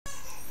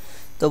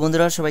তো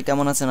বন্ধুরা সবাই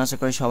কেমন আছেন? আশা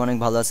করি সবাই অনেক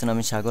ভালো আছেন।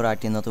 আমি সাগর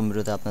আরটি নতুন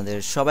ভিডিওতে আপনাদের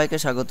সবাইকে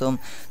স্বাগতম।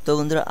 তো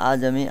বন্ধুরা আজ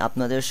আমি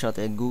আপনাদের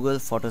সাথে গুগল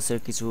ফটোসের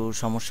কিছু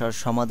সমস্যার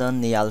সমাধান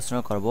নিয়ে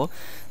আলোচনা করব।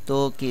 তো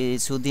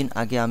কিছুদিন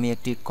আগে আমি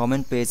একটি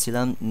কমেন্ট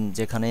পেয়েছিলাম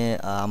যেখানে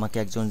আমাকে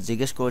একজন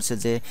জিজ্ঞেস করেছে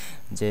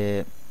যে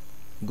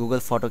গুগল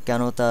ফটো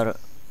কেন তার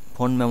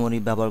ফোন মেমোরি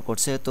ব্যবহার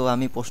করছে। তো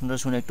আমি প্রশ্নটা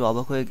শুনে একটু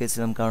অবাক হয়ে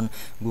গেছিলাম, কারণ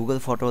গুগল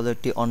ফটো হলো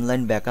একটি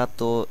অনলাইন ব্যাকআপ,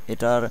 তো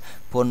এটার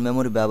ফোন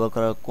মেমোরি ব্যবহার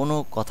করার কোনো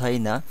কথাই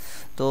না।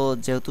 তো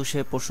যেহেতু সে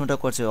প্রশ্নটা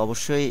করছে,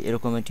 অবশ্যই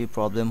এরকম একটি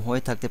প্রবলেম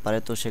হয়ে থাকতে পারে।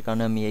 তো সে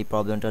কারণে আমি এই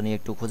প্রবলেমটা নিয়ে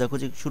একটু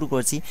খোঁজাখুঁজি শুরু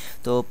করেছি।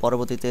 তো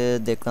পরবর্তীতে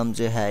দেখলাম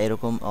যে হ্যাঁ,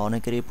 এরকম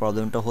অনেকেরই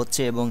প্রবলেমটা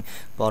হচ্ছে এবং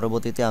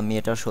পরবর্তীতে আমি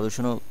এটার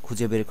সলিউশনও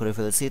খুঁজে বের করে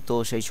ফেলেছি। তো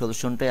সেই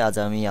সলিউশনটাই আজ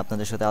আমি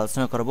আপনাদের সাথে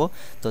আলোচনা করব।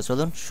 তো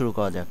চলুন শুরু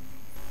করা যাক।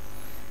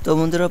 তো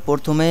বন্ধুরা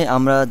প্রথমে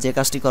আমরা যে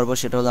কাজটি করব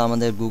সেটা হলো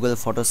আমাদের গুগল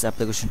ফটোস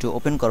অ্যাপ্লিকেশনটি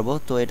ওপেন করব।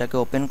 তো এটাকে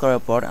ওপেন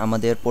করার পর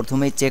আমাদের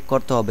প্রথমেই চেক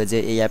করতে হবে যে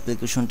এই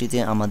অ্যাপ্লিকেশনটিতে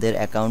আমাদের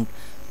অ্যাকাউন্ট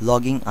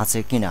লগইন আছে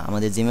কিনা,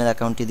 আমাদের জিমেল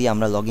অ্যাকাউন্টটি দিয়ে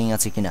আমরা লগইন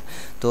আছে কিনা।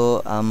 তো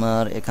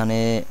আমার এখানে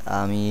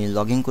আমি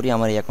লগইন করি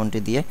আমার এই অ্যাকাউন্টটি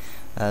দিয়ে।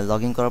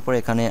 লগইন করার পর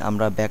এখানে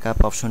আমরা ব্যাকআপ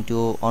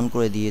অপশনটিও অন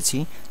করে দিয়েছি,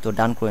 তো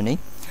ডান করে নেই।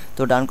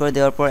 তো ডান করে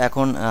দেওয়ার পর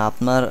এখন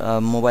আপনার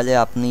মোবাইলে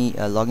আপনি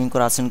লগইন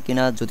করা আছেন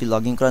কিনা, যদি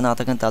লগইন করা না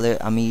থাকেন তাহলে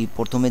আমি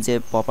প্রথমে যে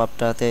পপ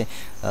আপটাতে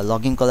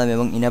লগইন করলাম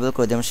এবং ইনেবল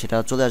করে দিলাম সেটা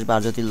চলে আসবে।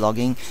 আর যদি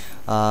লগইন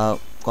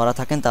করা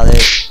থাকেন তাহলে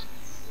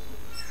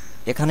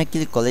এখানে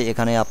ক্লিক করলে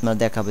এখানে আপনার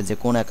দেখাবে যে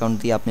কোন অ্যাকাউন্ট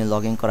দিয়ে আপনি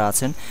লগইন করা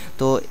আছেন।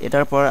 তো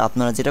এটার পর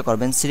আপনারা যেটা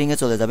করবেন, সিটিংয়ে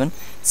চলে যাবেন।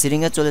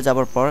 সিটিংয়ে চলে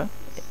যাওয়ার পর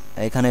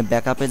এখানে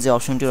ব্যাকআপের যে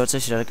অপশনটি রয়েছে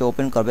সেটাকে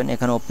ওপেন করবেন।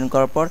 এখানে ওপেন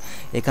করার পর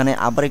এখানে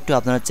আবার একটু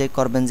আপনারা চেক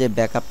করবেন যে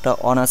ব্যাকআপটা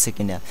অন আছে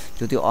কিনা।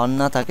 যদি অন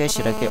না থাকে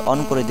সেটাকে অন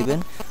করে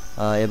দিবেন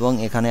এবং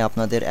এখানে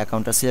আপনাদের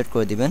অ্যাকাউন্টটা সিলেক্ট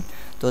করে দিবেন।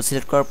 তো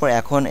সিলেক্ট করার পর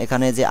এখন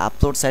এখানে যে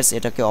আপলোড সাইজ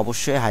এটাকে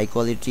অবশ্যই হাই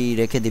কোয়ালিটি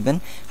রেখে দিবেন।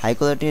 হাই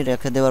কোয়ালিটি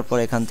রেখে দেওয়ার পর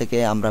এখান থেকে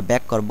আমরা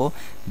ব্যাক করব।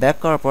 ব্যাক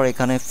করার পর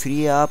এখানে ফ্রি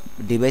আপ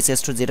ডিভাইস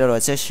স্টোর যেটা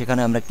রয়েছে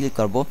সেখানে আমরা ক্লিক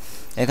করব।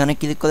 এখানে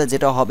ক্লিক করলে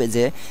যেটা হবে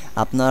যে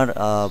আপনার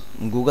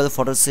গুগল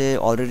ফটোসে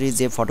অলরেডি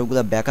যে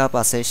ফটোগুলো ব্যাকআপ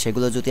আছে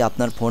সেগুলো যদি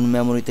আপনার ফোন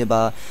মেমোরিতে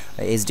বা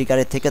এসডি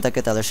কার্ডে থেকে থাকে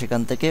তাহলে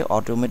সেখান থেকে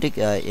অটোমেটিক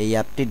এই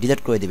অ্যাপটি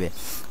ডিলিট করে দিবে।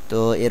 তো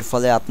এর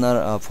ফলে আপনার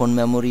ফোন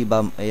মেমোরি বা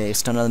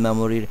এক্সটার্নাল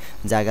মেমোরির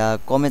জায়গা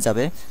কমে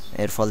যাবে,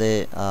 এর ফলে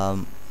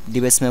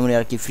ডিভাইস মেমোরি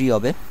আর কি ফ্রি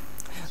হবে।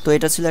 তো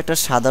এটা ছিল একটা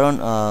সাধারণ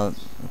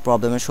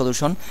প্রবলেমের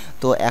সলিউশন।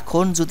 তো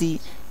এখন যদি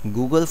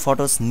গুগল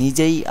ফটোস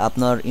নিজেই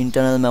আপনার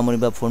ইন্টারনাল মেমোরি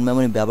বা ফোন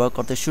মেমোরি ব্যবহার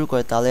করতে শুরু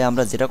করে তাহলে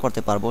আমরা যেটা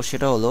করতে পারবো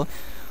সেটা হলো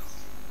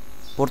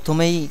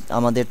প্রথমেই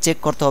আমাদের চেক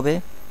করতে হবে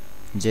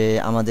যে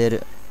আমাদের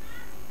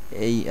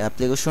এই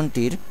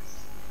অ্যাপ্লিকেশনটির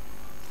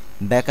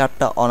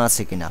ব্যাকআপটা অন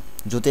আছে কিনা।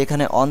 যদি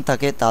এখানে অন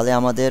থাকে তাহলে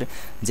আমাদের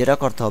যেটা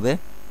করতে হবে,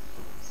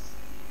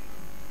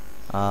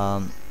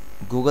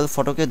 গুগল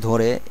ফটোকে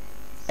ধরে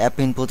অ্যাপ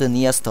ইনপুটে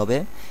নিয়ে আসতে হবে।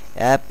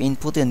 অ্যাপ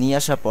ইনপুটে নিয়ে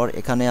আসার পর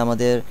এখানে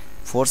আমাদের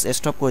ফোর্স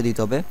স্টপ করে দিতে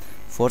হবে।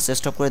 ফোর্স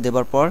স্টপ করে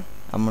দেওয়ার পর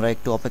আমরা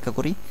একটু অপেক্ষা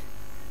করি,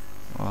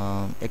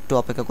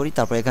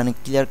 তারপর এখানে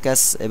ক্লিয়ার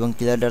ক্যাশ এবং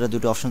ক্লিয়ার ডাটা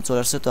দুটো অপশন চলে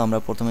আসছে। তো আমরা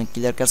প্রথমে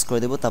ক্লিয়ার ক্যাশ করে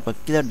দেবো, তারপর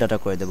ক্লিয়ার ডাটা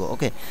করে দেবো।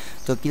 ওকে,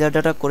 তো ক্লিয়ার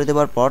ডাটা করে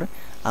দেওয়ার পর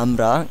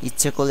আমরা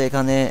ইচ্ছে করলে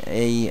এখানে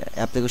এই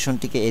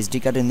অ্যাপ্লিকেশনটিকে এসডি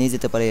কার্ডে নিয়ে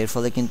যেতে পারি। এর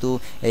ফলে কিন্তু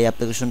এই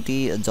অ্যাপ্লিকেশনটি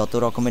যত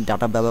রকমের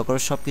ডাটা ব্যবহার করে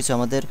সব কিছু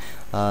আমাদের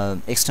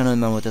এক্সটার্নাল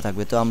মেমোরিতে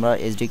থাকবে। তো আমরা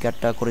এসডি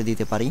কার্ডটা করে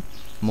দিতে পারি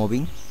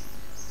মুভিং।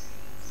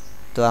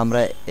 তো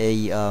আমরা এই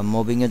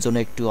মুভিংয়ের জন্য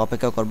একটু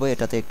অপেক্ষা করব,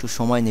 এটাতে একটু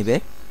সময় নেবে।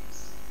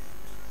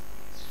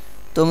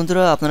 তো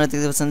বন্ধুরা আপনারা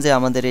দেখতে পাচ্ছেন যে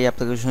আমাদের এই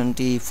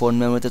অ্যাপ্লিকেশনটি ফোন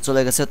মেমোরিতে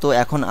চলে গেছে। তো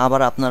এখন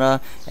আবার আপনারা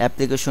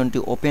অ্যাপ্লিকেশনটি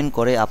ওপেন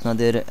করে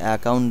আপনাদের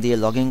অ্যাকাউন্ট দিয়ে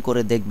লগ ইন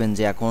করে দেখবেন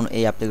যে এখন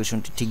এই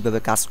অ্যাপ্লিকেশনটি ঠিকভাবে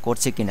কাজ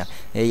করছে কিনা,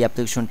 এই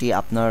অ্যাপ্লিকেশনটি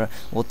আপনার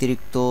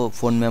অতিরিক্ত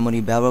ফোন মেমোরি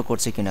ব্যবহার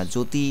করছে কিনা।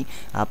 যদি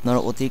আপনার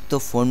অতিরিক্ত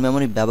ফোন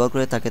মেমোরি ব্যবহার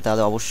করে থাকে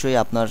তাহলে অবশ্যই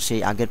আপনার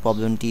সেই আগের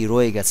প্রবলেমটি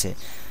রয়ে গেছে।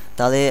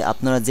 তাহলে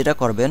আপনারা যেটা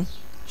করবেন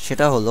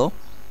সেটা হলো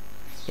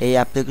এই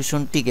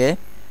অ্যাপ্লিকেশনটিকে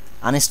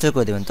আনইনস্টল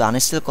করে দেবেন। তো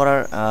আনইনস্টল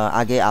করার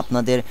আগে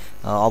আপনাদের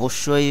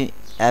অবশ্যই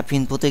অ্যাপ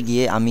ইনপুটে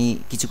গিয়ে আমি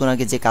কিছুক্ষণ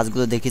আগে যে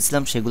কাজগুলো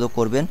দেখেছিলাম সেগুলো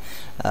করবেন,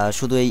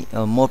 শুধু এই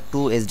মোড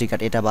টু এসডি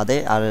কার্ড এটা বাদে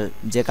আর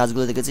যে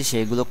কাজগুলো দেখেছি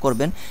সেগুলো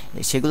করবেন।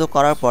 সেগুলো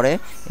করার পরে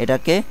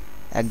এটাকে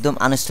একদম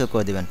আনইনস্টল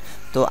করে দেবেন।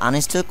 তো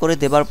আনইনস্টল করে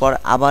দেওয়ার পর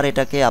আবার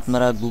এটাকে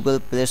আপনারা গুগল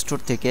প্লে স্টোর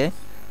থেকে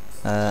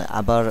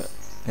আবার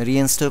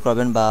রিইনস্টল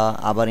করবেন বা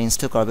আবার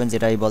ইনস্টল করবেন,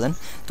 যেটাই বলেন।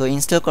 তো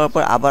ইনস্টল করার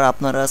পর আবার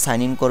আপনারা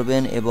সাইন ইন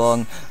করবেন এবং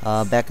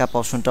ব্যাকআপ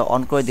অপশনটা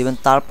অন করে দিবেন।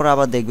 তারপর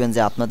আবার দেখবেন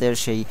যে আপনাদের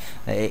সেই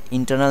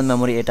ইন্টারনাল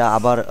মেমোরি এটা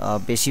আবার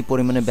বেশি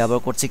পরিমাণে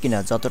ব্যবহার করছে কিনা।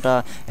 যতটা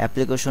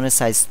অ্যাপ্লিকেশনের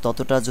সাইজ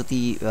ততটা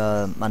যদি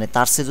মানে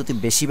তার চেয়ে যদি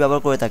বেশি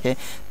ব্যবহার করে থাকে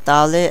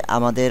তাহলে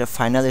আমাদের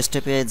ফাইনাল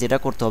স্টেপে যেটা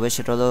করতে হবে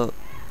সেটা হলো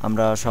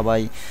আমরা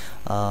সবাই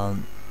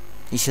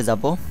ইসে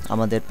যাব,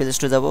 আমাদের প্লে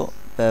স্টোরে যাব,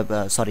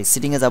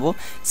 সিটিংয়ে যাব।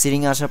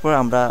 সিটিংয়ে আসার পর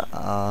আমরা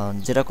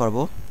যেটা করব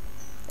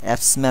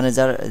অ্যাপস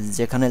ম্যানেজার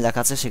যেখানে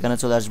লেখা আছে সেখানে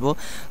চলে আসব।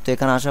 তো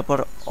এখানে আসার পর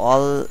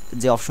অল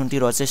যে অপশনটি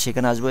রয়েছে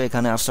সেখানে আসবো।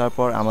 এখানে আসার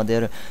পর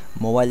আমাদের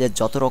মোবাইলের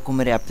যত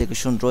রকমের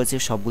অ্যাপ্লিকেশন রয়েছে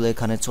সবগুলো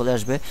এখানে চলে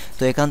আসবে।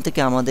 তো এখান থেকে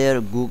আমাদের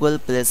গুগল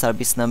প্লে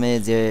সার্ভিস নামে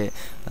যে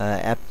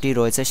অ্যাপটি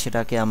রয়েছে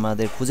সেটাকে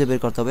আমাদের খুঁজে বের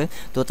করতে হবে।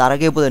 তো তার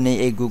আগে বলে নেই,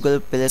 এই গুগল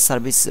প্লে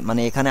সার্ভিস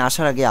মানে এখানে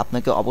আসার আগে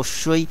আপনাকে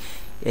অবশ্যই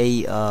এই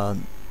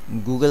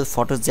গুগল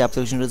ফটোস যে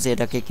অ্যাপ্লিকেশন রয়েছে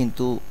এটাকে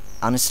কিন্তু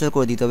আনইনস্টল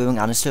করে দিতে হবে, এবং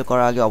আনইনস্টল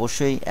করার আগে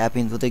অবশ্যই অ্যাপ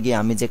ইনফোতে গিয়ে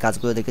আমি যে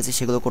কাজগুলো দেখেছি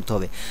সেগুলো করতে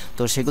হবে।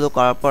 তো সেগুলো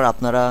করার পর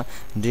আপনারা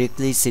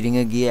ডিরেক্টলি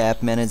সেটিংয়ে গিয়ে অ্যাপ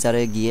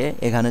ম্যানেজারে গিয়ে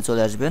এখানে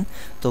চলে আসবেন।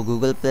 তো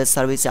গুগল প্লে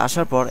সার্ভিসে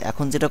আসার পর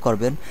এখন যেটা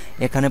করবেন,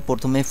 এখানে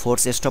প্রথমে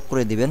ফোর্স স্টপ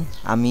করে দিবেন।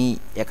 আমি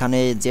এখানে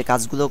যে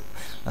কাজগুলো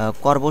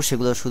করব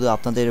সেগুলো শুধু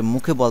আপনাদের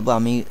মুখে বলবো,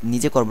 আমি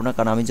নিজে করব না,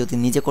 কারণ আমি যদি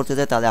নিজে করতে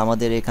যাই তাহলে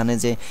আমাদের এখানে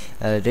যে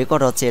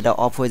রেকর্ড হচ্ছে এটা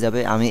অফ হয়ে যাবে।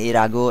 আমি এর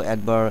আগেও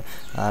একবার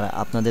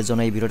আপনাদের জন্য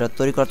এই ভিডিওটা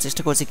তৈরি করার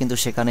চেষ্টা করছি, কিন্তু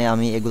সেখানে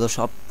আমি এগুলো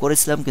সব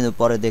করেছিলাম, কিন্তু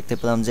পরে দেখতে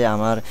পেলাম যে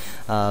আমার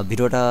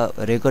ভিডিওটা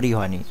রেকর্ডই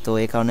হয়নি। তো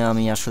এই কারণে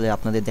আমি আসলে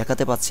আপনাদের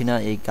দেখাতে পাচ্ছি না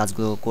এই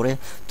কাজগুলো করে।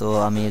 তো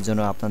আমি এর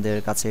জন্য আপনাদের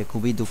কাছে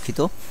খুবই দুঃখিত।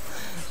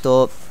 তো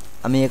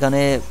আমি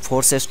এখানে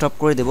ফোর্স স্টপ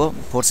করে দেব।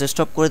 ফোর্স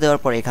স্টপ করে দেওয়ার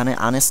পর এখানে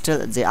আনইনস্টল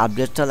যে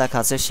আপডেটটা লেখা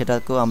আছে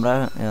সেটাকেও আমরা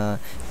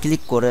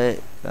ক্লিক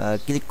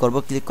করব।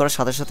 ক্লিক করার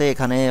সাথে সাথে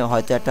এখানে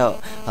হয়তো একটা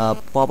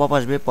পপ আপ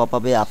আসবে। পপ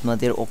আপে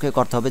আপনাদের ওকে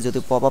করতে হবে। যদি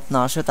পপ আপ না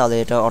আসে তাহলে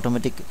এটা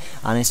অটোমেটিক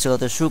আনইনস্টল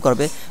হতে শুরু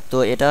করবে। তো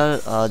এটা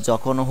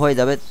যখন হয়ে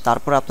যাবে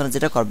তারপর আপনারা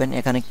যেটা করবেন,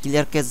 এখানে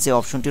ক্লিয়ার ক্যাশ যে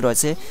অপশনটি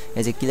রয়েছে,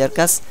 এই যে ক্লিয়ার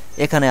ক্যাশ,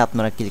 এখানে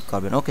আপনারা ক্লিক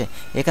করবেন। ওকে,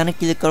 এখানে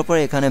ক্লিক করার পর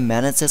এখানে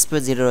ম্যানেজ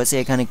স্পেস যেটা রয়েছে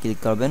এখানে ক্লিক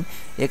করবেন।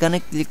 এখানে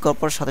ক্লিক করার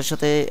পর সাথে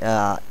সাথে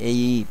এই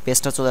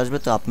পেজটা চলে আসবে।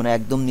 তো আপনারা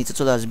একদম নিচে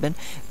চলে আসবেন।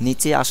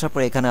 নিচে আসার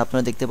পর এখানে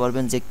আপনারা দেখতে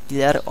পারবেন যে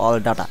ক্লিয়ার অল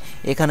ডাটা,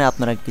 এখানে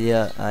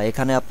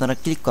আপনারা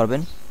ক্লিক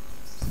করবেন।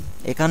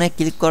 এখানে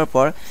ক্লিক করার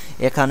পর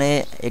এখানে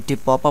একটি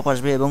পপ আপ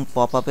আসবে এবং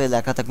পপ আপে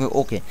লেখা থাকবে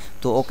ওকে।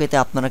 তো ওকেতে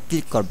আপনারা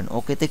ক্লিক করবেন।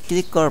 ওকেতে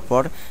ক্লিক করার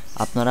পর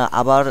আপনারা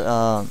আবার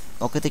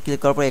ওকেতে ক্লিক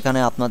করার পর এখানে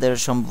আপনাদের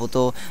সম্ভবত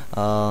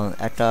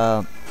একটা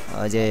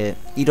যে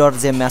ইরর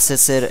যে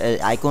মেসেজের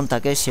আইকন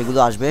থাকে সেগুলো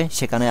আসবে।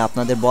 সেখানে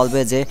আপনাদের বলবে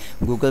যে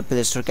গুগল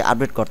প্লে স্টোরকে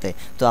আপডেট করতে।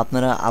 তো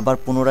আপনারা আবার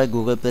পুনরায়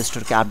গুগল প্লে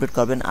স্টোরকে আপডেট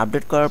করবেন।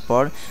 আপডেট করার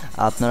পর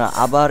আপনারা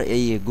আবার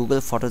এই গুগল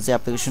ফটোর যে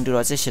অ্যাপ্লিকেশনটি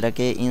রয়েছে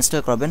সেটাকে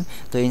ইনস্টল করবেন।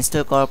 তো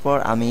ইনস্টল করার পর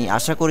আমি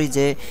আশা করি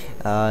যে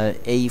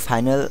এই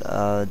ফাইনাল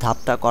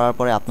ধাপটা করার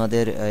পরে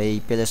আপনাদের এই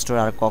প্লে স্টোর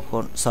আর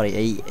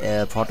এই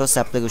ফটোস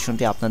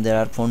অ্যাপ্লিকেশনটি আপনাদের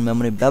আর ফোন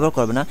মেমোরি ব্যবহার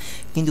করবে না।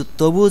 কিন্তু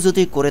তবুও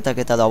যদি করে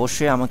থাকে তাহলে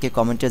অবশ্যই আমাকে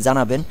কমেন্টে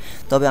জানাবেন।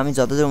 তবে আমি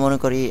যতদূর মনে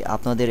করি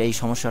আপনাদের এই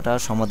সমস্যাটা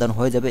সমাধান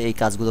হয়ে যাবে এই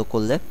কাজগুলো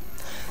করলে।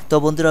 তো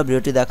বন্ধুরা,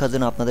 ভিডিওটি দেখার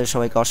জন্য আপনাদের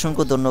সবাইকে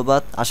অসংখ্য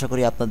ধন্যবাদ। আশা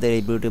করি আপনাদের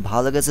এই ভিডিওটি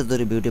ভালো লেগেছে।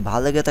 যদি ভিডিওটি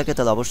ভালো লেগে থাকে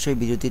তাহলে অবশ্যই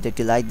ভিডিওটিতে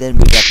একটি লাইক দেন,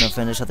 ভিডিও আপনার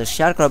ফ্রেন্ডের সাথে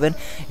শেয়ার করবেন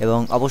এবং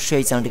অবশ্যই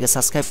এই চ্যানেলটিকে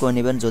সাবস্ক্রাইব করে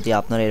নেবেন যদি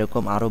আপনারা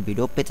এরকম আরও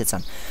ভিডিও পেতে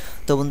চান।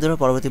 তো বন্ধুরা,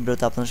 পরবর্তী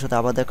ভিডিওতে আপনাদের সাথে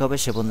আবার দেখা হবে।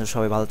 সে বন্ধুরা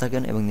সবাই ভালো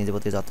থাকেন এবং নিজের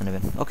প্রতি যত্ন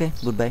নেবেন। ওকে,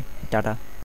 গুড বাই, টাটা।